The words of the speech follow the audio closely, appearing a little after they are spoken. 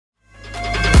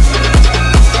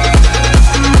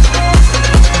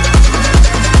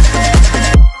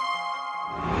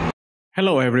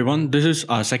Hello everyone, this is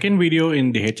our second video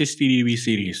in the HSTDV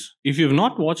series. If you've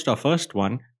not watched our first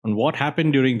one on what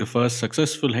happened during the first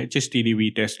successful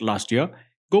HSTDV test last year,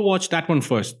 go watch that one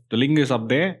first. The link is up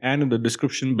there and in the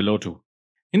description below too.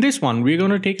 In this one, we're going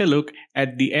to take a look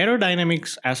at the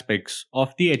aerodynamics aspects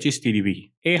of the HSTDV.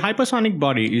 A hypersonic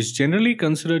body is generally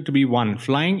considered to be one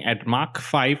flying at Mach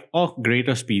 5 or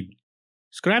greater speed.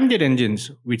 Scramjet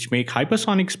engines, which make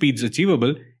hypersonic speeds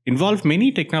achievable, involve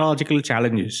many technological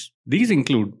challenges. These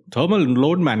include thermal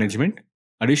load management,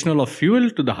 addition of fuel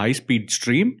to the high-speed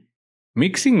stream,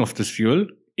 mixing of this fuel,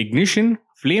 ignition,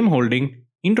 flame holding,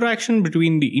 interaction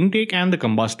between the intake and the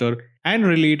combustor, and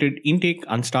related intake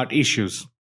unstart issues.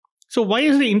 So why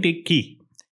is the intake key?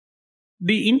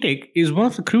 The intake is one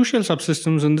of the crucial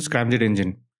subsystems in the scramjet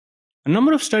engine. A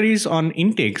number of studies on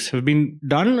intakes have been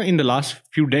done in the last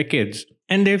few decades,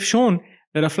 and they've shown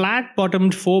that a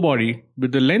flat-bottomed forebody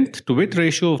with the length-to-width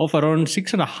ratio of around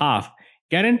 6.5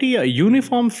 guarantee a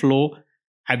uniform flow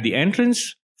at the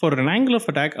entrance for an angle of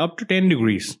attack up to 10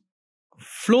 degrees.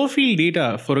 Flow field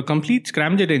data for a complete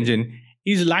scramjet engine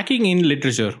is lacking in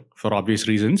literature for obvious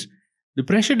reasons. The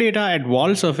pressure data at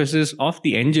wall surfaces of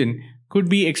the engine could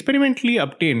be experimentally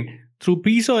obtained through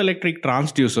piezoelectric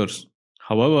transducers.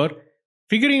 However,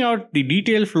 figuring out the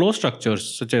detailed flow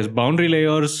structures such as boundary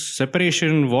layers,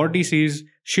 separation, vortices,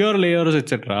 shear layers,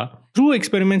 etc. through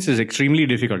experiments is extremely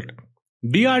difficult.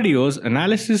 DRDO's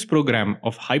analysis program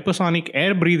of hypersonic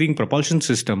air-breathing propulsion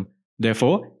system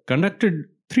therefore conducted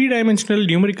three-dimensional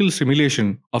numerical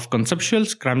simulation of conceptual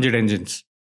scramjet engines.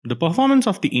 The performance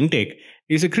of the intake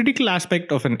is a critical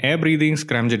aspect of an air-breathing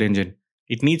scramjet engine.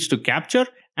 It needs to capture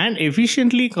and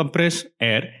efficiently compress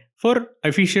air for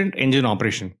efficient engine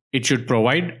operation. It should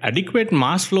provide adequate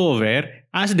mass flow of air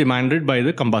as demanded by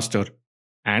the combustor,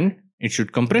 and it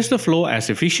should compress the flow as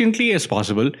efficiently as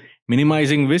possible,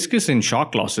 minimizing viscous and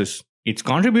shock losses. Its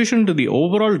contribution to the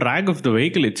overall drag of the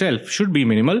vehicle itself should be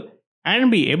minimal and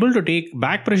be able to take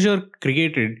back pressure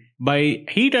created by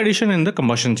heat addition in the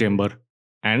combustion chamber.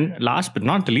 And last but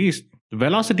not the least, the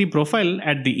velocity profile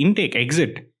at the intake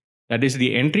exit, that is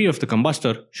the entry of the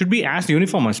combustor, should be as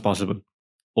uniform as possible.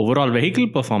 Overall vehicle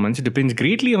performance depends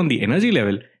greatly on the energy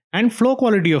level and flow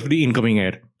quality of the incoming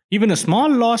air. Even a small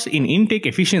loss in intake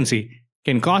efficiency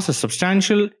can cause a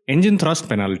substantial engine thrust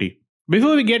penalty.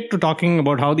 Before we get to talking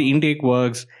about how the intake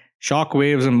works, shock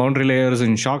waves and boundary layers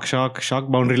and shock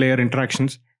boundary layer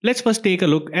interactions, let's first take a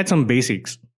look at some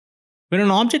basics. When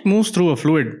an object moves through a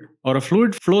fluid or a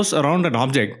fluid flows around an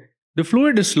object, the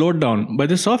fluid is slowed down by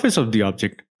the surface of the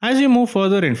object. As you move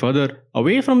further and further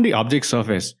away from the object's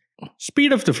surface,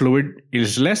 speed of the fluid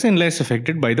is less and less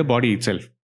affected by the body itself.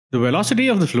 The velocity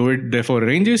of the fluid therefore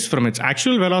ranges from its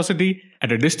actual velocity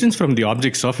at a distance from the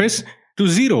object's surface to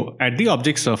zero at the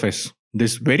object's surface.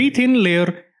 This very thin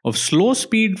layer of slow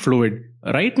speed fluid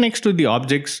right next to the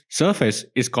object's surface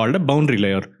is called a boundary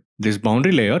layer. This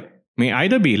boundary layer may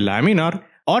either be laminar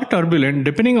or turbulent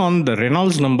depending on the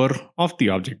Reynolds number of the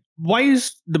object. Why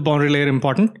is the boundary layer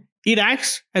important? It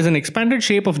acts as an expanded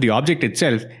shape of the object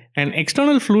itself, and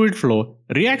external fluid flow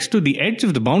reacts to the edge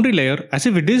of the boundary layer as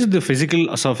if it is the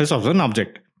physical surface of an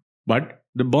object. But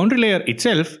the boundary layer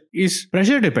itself is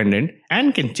pressure dependent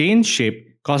and can change shape,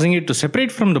 causing it to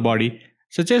separate from the body,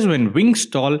 such as when wings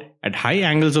stall at high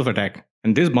angles of attack.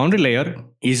 And this boundary layer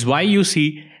is why you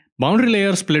see boundary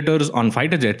layer splitters on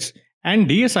fighter jets and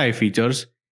DSI features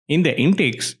in their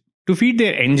intakes to feed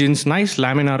their engines nice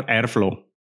laminar airflow.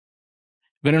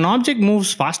 When an object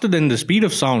moves faster than the speed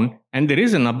of sound and there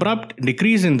is an abrupt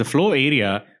decrease in the flow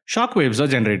area, shock waves are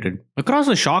generated. Across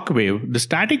a shock wave, the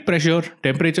static pressure,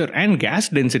 temperature and gas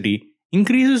density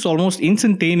increases almost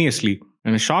instantaneously,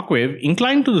 and a shock wave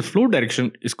inclined to the flow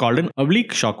direction is called an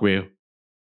oblique shock wave.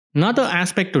 Another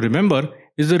aspect to remember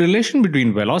is the relation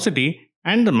between velocity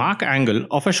and the Mach angle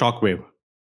of a shock wave.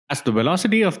 As the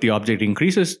velocity of the object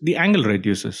increases, the angle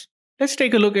reduces. Let's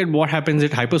take a look at what happens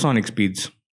at hypersonic speeds.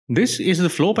 This is the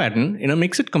flow pattern in a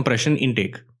mixed compression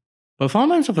intake.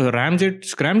 Performance of a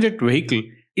scramjet vehicle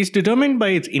is determined by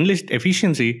its inlet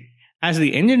efficiency, as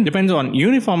the engine depends on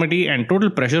uniformity and total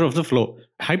pressure of the flow.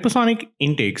 Hypersonic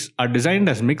intakes are designed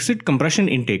as mixed compression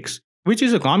intakes, which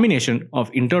is a combination of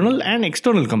internal and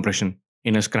external compression.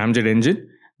 In a scramjet engine,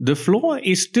 the flow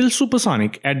is still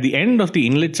supersonic at the end of the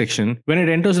inlet section when it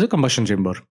enters the combustion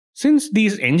chamber. Since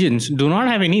these engines do not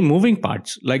have any moving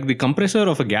parts like the compressor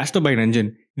of a gas turbine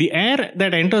engine, the air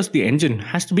that enters the engine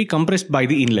has to be compressed by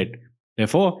the inlet.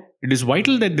 Therefore, it is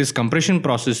vital that this compression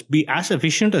process be as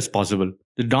efficient as possible.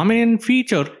 The dominant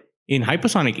feature in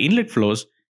hypersonic inlet flows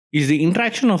is the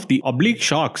interaction of the oblique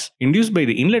shocks induced by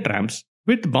the inlet ramps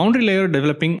with the boundary layer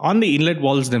developing on the inlet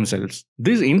walls themselves.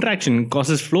 This interaction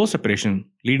causes flow separation,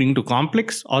 leading to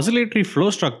complex oscillatory flow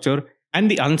structure and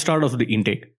the unstart of the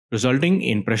intake, resulting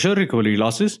in pressure recovery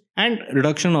losses and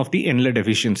reduction of the inlet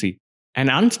efficiency. An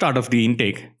unstart of the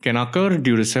intake can occur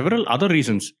due to several other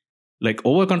reasons like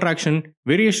overcontraction,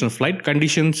 variation of flight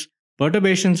conditions,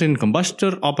 perturbations in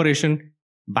combustor operation,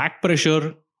 back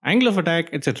pressure, angle of attack,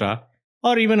 etc.,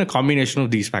 or even a combination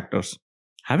of these factors.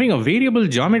 Having a variable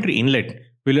geometry inlet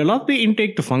will allow the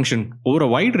intake to function over a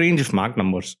wide range of Mach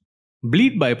numbers.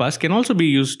 Bleed bypass can also be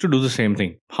used to do the same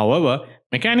thing. However,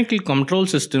 mechanical control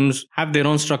systems have their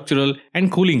own structural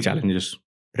and cooling challenges.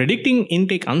 Predicting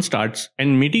intake unstarts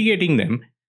and mitigating them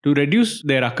to reduce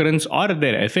their occurrence or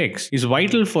their effects is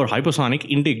vital for hypersonic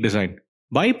intake design.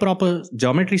 By proper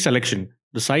geometry selection,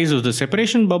 the size of the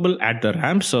separation bubble at the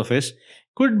ramp surface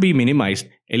could be minimized,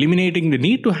 eliminating the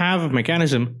need to have a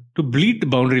mechanism to bleed the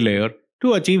boundary layer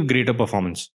to achieve greater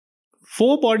performance.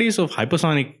 Four bodies of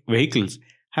hypersonic vehicles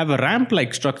have a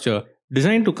ramp-like structure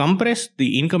designed to compress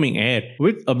the incoming air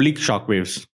with oblique shock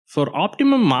waves. For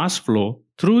optimum mass flow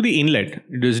through the inlet,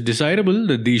 it is desirable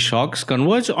that these shocks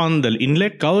converge on the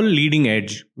inlet cowl leading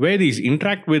edge, where these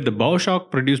interact with the bow shock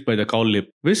produced by the cowl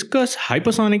lip. Viscous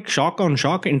hypersonic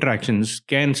shock-on-shock interactions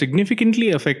can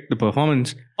significantly affect the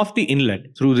performance of the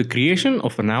inlet through the creation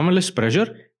of anomalous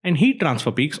pressure and heat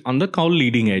transfer peaks on the cowl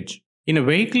leading edge. In a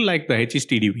vehicle like the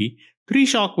HSTDV, three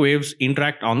shock waves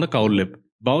interact on the cowl lip.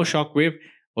 Bow shock wave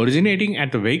originating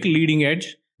at the vehicle leading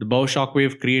edge, the bow shock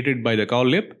wave created by the cowl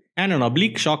lip, and an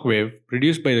oblique shock wave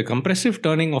produced by the compressive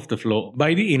turning of the flow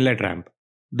by the inlet ramp.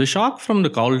 The shock from the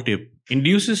cowl tip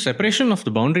induces separation of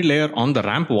the boundary layer on the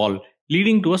ramp wall,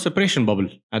 leading to a separation bubble.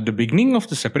 At the beginning of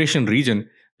the separation region,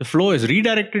 the flow is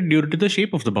redirected due to the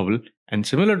shape of the bubble, and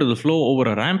similar to the flow over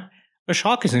a ramp, a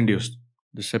shock is induced.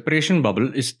 The separation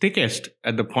bubble is thickest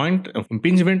at the point of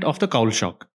impingement of the cowl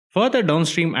shock. Further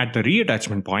downstream at the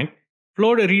reattachment point,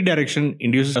 flow redirection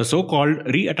induces a so-called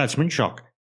reattachment shock.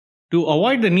 To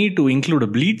avoid the need to include a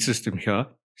bleed system here,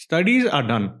 studies are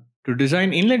done to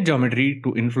design inlet geometry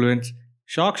to influence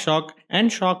shock-shock and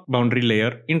shock boundary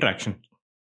layer interaction.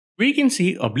 We can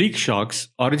see oblique shocks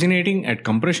originating at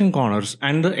compression corners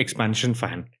and the expansion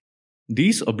fan.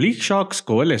 These oblique shocks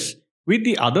coalesce with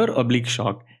the other oblique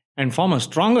shock and form a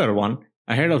stronger one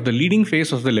ahead of the leading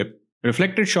face of the lip,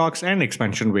 reflected shocks and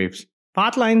expansion waves.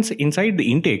 Path lines inside the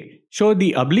intake show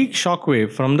the oblique shock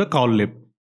wave from the cowl lip.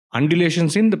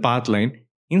 Undulations in the path line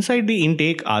inside the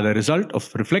intake are the result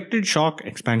of reflected shock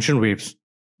expansion waves.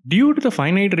 Due to the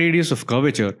finite radius of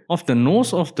curvature of the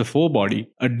nose of the forebody,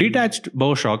 a detached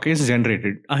bow shock is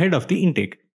generated ahead of the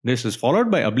intake. This is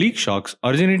followed by oblique shocks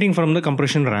originating from the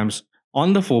compression ramps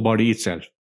on the forebody itself.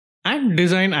 At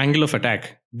design angle of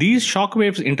attack, these shock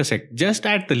waves intersect just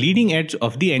at the leading edge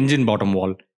of the engine bottom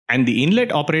wall, and the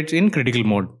inlet operates in critical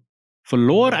mode. For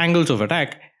lower angles of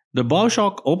attack, the bow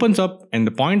shock opens up and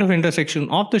the point of intersection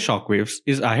of the shock waves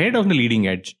is ahead of the leading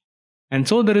edge, and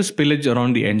so there is spillage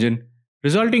around the engine,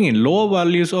 resulting in lower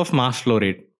values of mass flow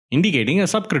rate, indicating a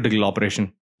subcritical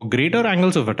operation. For greater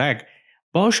angles of attack,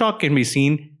 bow shock can be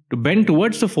seen to bend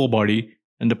towards the forebody,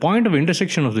 and the point of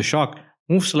intersection of the shock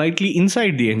moves slightly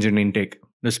inside the engine intake.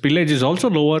 The spillage is also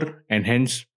lower, and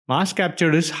hence mass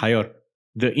captured is higher.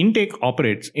 The intake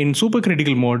operates in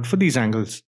supercritical mode for these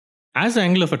angles. As the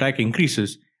angle of attack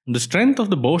increases, the strength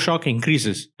of the bow shock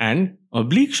increases, and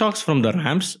oblique shocks from the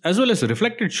ramps as well as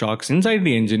reflected shocks inside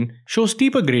the engine show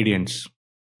steeper gradients.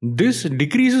 This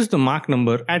decreases the Mach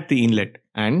number at the inlet,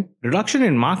 and reduction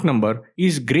in Mach number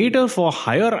is greater for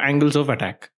higher angles of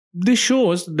attack. This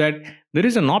shows that there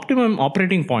is an optimum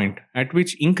operating point at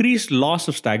which increased loss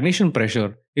of stagnation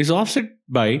pressure is offset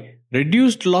by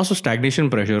reduced loss of stagnation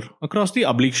pressure across the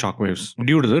oblique shock waves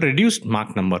due to the reduced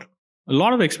Mach number. A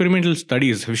lot of experimental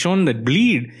studies have shown that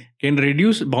bleed can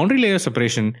reduce boundary layer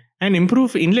separation and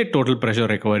improve inlet total pressure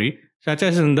recovery, such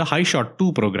as in the HiShot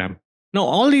 2 program. Now,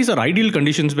 all these are ideal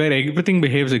conditions where everything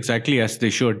behaves exactly as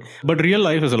they should, but real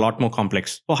life is a lot more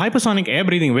complex. For hypersonic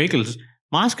air-breathing vehicles,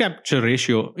 mass capture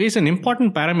ratio is an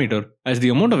important parameter, as the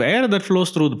amount of air that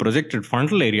flows through the projected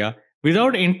frontal area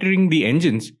without entering the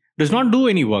engines does not do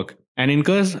any work and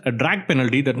incurs a drag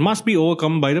penalty that must be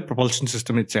overcome by the propulsion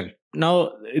system itself.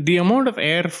 Now, the amount of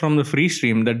air from the free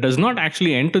stream that does not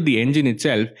actually enter the engine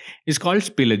itself is called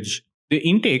spillage. The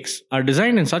intakes are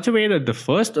designed in such a way that the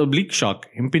first oblique shock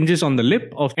impinges on the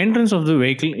lip of entrance of the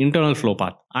vehicle internal flow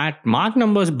path. At Mach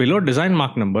numbers below design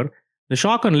Mach number, the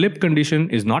shock on lip condition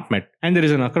is not met, and there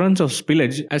is an occurrence of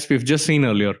spillage as we've just seen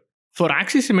earlier. For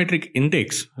axisymmetric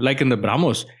intakes, like in the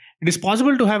BrahMos, it is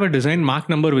possible to have a design Mach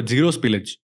number with zero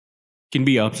spillage. can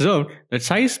be observed that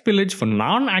size spillage for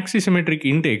non-axisymmetric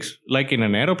intakes, like in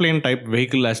an aeroplane type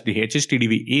vehicle as the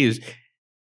HSTDV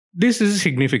this is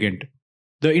significant.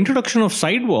 The introduction of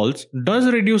sidewalls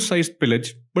does reduce size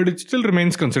spillage, but it still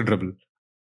remains considerable.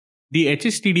 The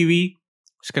HSTDV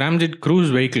scramjet cruise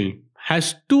vehicle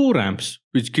has two ramps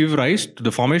which give rise to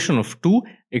the formation of two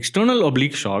external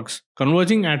oblique shocks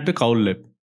converging at the cowl lip.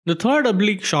 The third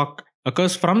oblique shock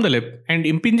occurs from the lip and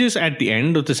impinges at the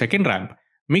end of the second ramp,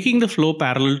 making the flow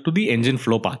parallel to the engine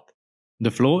flow path.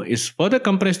 The flow is further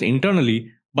compressed internally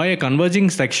by a converging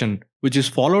section which is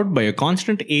followed by a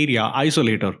constant area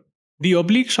isolator. The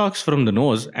oblique shocks from the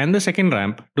nose and the second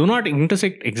ramp do not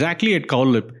intersect exactly at cowl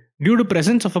lip due to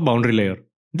presence of a boundary layer.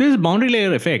 This boundary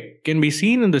layer effect can be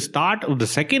seen in the start of the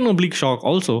second oblique shock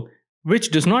also,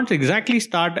 which does not exactly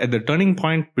start at the turning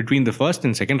point between the first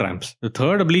and second ramps. The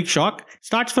third oblique shock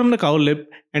starts from the cowl lip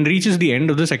and reaches the end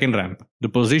of the second ramp. The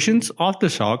positions of the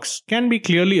shocks can be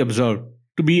clearly observed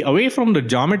to be away from the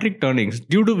geometric turnings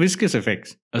due to viscous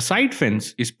effects. A side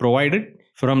fence is provided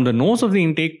from the nose of the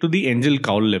intake to the engine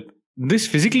cowl lip. This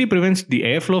physically prevents the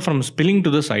airflow from spilling to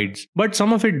the sides, but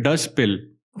some of it does spill.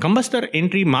 Combustor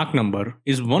entry Mach number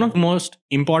is one of the most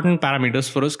important parameters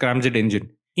for a scramjet engine.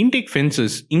 Intake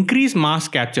fences increase mass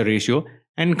capture ratio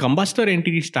and combustor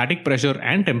entry static pressure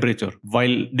and temperature,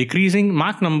 while decreasing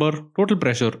Mach number, total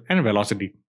pressure and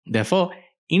velocity. Therefore,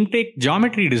 intake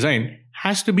geometry design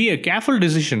has to be a careful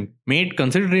decision made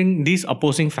considering these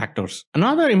opposing factors.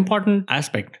 Another important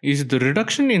aspect is the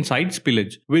reduction in side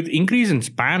spillage with increase in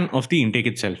span of the intake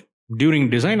itself. During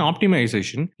design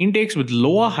optimization, intakes with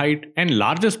lower height and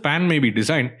larger span may be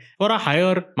designed for a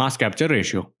higher mass capture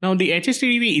ratio. Now, the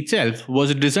HSTDV itself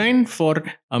was designed for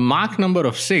a Mach number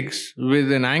of 6 with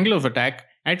an angle of attack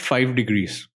at 5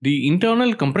 degrees. The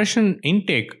internal compression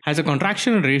intake has a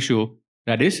contraction ratio,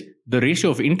 that is, the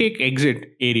ratio of intake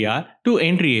exit area to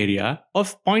entry area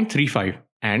of 0.35.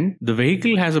 And the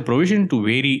vehicle has a provision to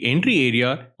vary entry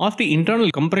area of the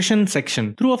internal compression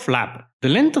section through a flap. The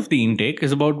length of the intake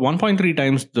is about 1.3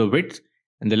 times the width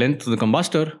and the length of the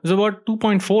combustor is about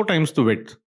 2.4 times the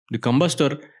width. The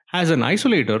combustor has an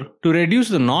isolator to reduce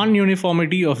the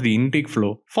non-uniformity of the intake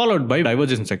flow, followed by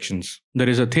divergence sections. There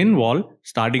is a thin wall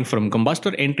starting from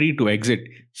combustor entry to exit,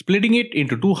 splitting it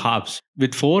into two halves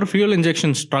with 4 fuel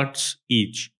injection struts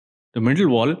each. The middle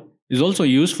wall is also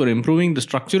used for improving the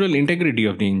structural integrity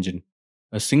of the engine.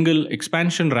 A single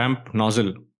expansion ramp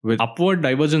nozzle with upward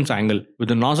divergence angle with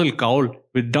a nozzle cowl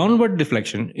with downward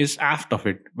deflection is aft of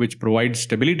it, which provides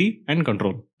stability and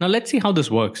control. Now let's see how this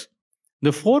works.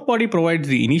 The forebody provides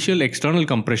the initial external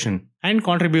compression and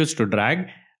contributes to drag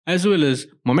as well as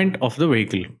moment of the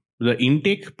vehicle. The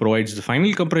intake provides the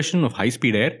final compression of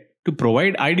high-speed air to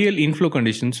provide ideal inflow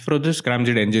conditions for the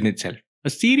scramjet engine itself. A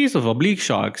series of oblique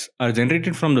shocks are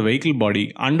generated from the vehicle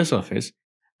body undersurface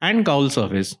and cowl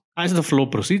surface as the flow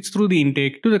proceeds through the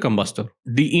intake to the combustor.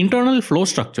 The internal flow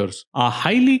structures are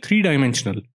highly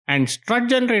three-dimensional and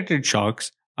strut-generated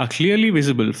shocks are clearly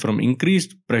visible from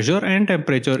increased pressure and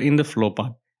temperature in the flow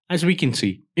path. As we can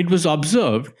see, it was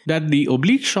observed that the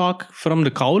oblique shock from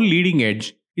the cowl leading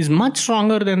edge is much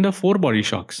stronger than the forebody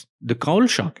shocks. The cowl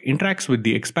shock interacts with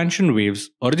the expansion waves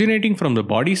originating from the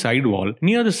body sidewall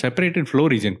near the separated flow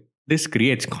region. This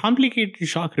creates complicated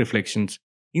shock reflections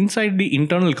inside the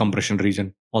internal compression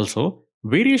region. Also,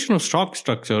 variation of shock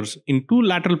structures in two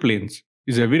lateral planes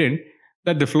is evident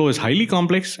that the flow is highly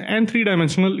complex and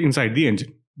three-dimensional inside the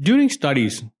engine. During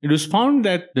studies, it was found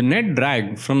that the net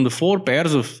drag from the 4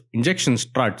 pairs of injection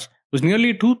struts was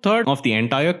nearly 2/3 of the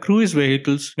entire cruise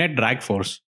vehicle's net drag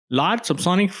force. Large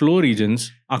subsonic flow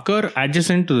regions occur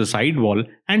adjacent to the sidewall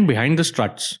and behind the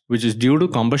struts, which is due to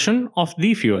combustion of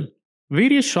the fuel.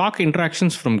 Various shock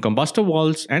interactions from combustor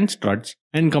walls and struts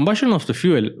and combustion of the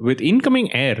fuel with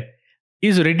incoming air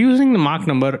is reducing the Mach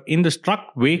number in the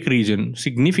struck wake region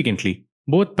significantly.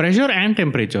 Both pressure and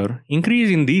temperature increase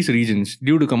in these regions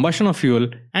due to combustion of fuel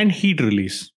and heat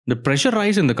release. The pressure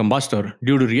rise in the combustor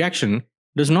due to reaction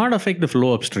does not affect the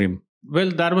flow upstream.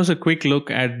 Well, that was a quick look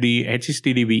at the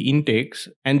HSTDV intakes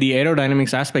and the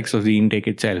aerodynamics aspects of the intake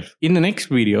itself. In the next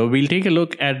video, we'll take a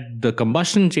look at the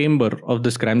combustion chamber of the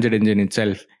scramjet engine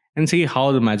itself and see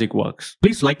how the magic works.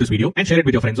 Please like this video and share it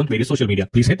with your friends on various social media.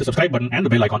 Please hit the subscribe button and the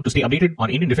bell icon to stay updated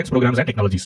on Indian defense programs and technologies.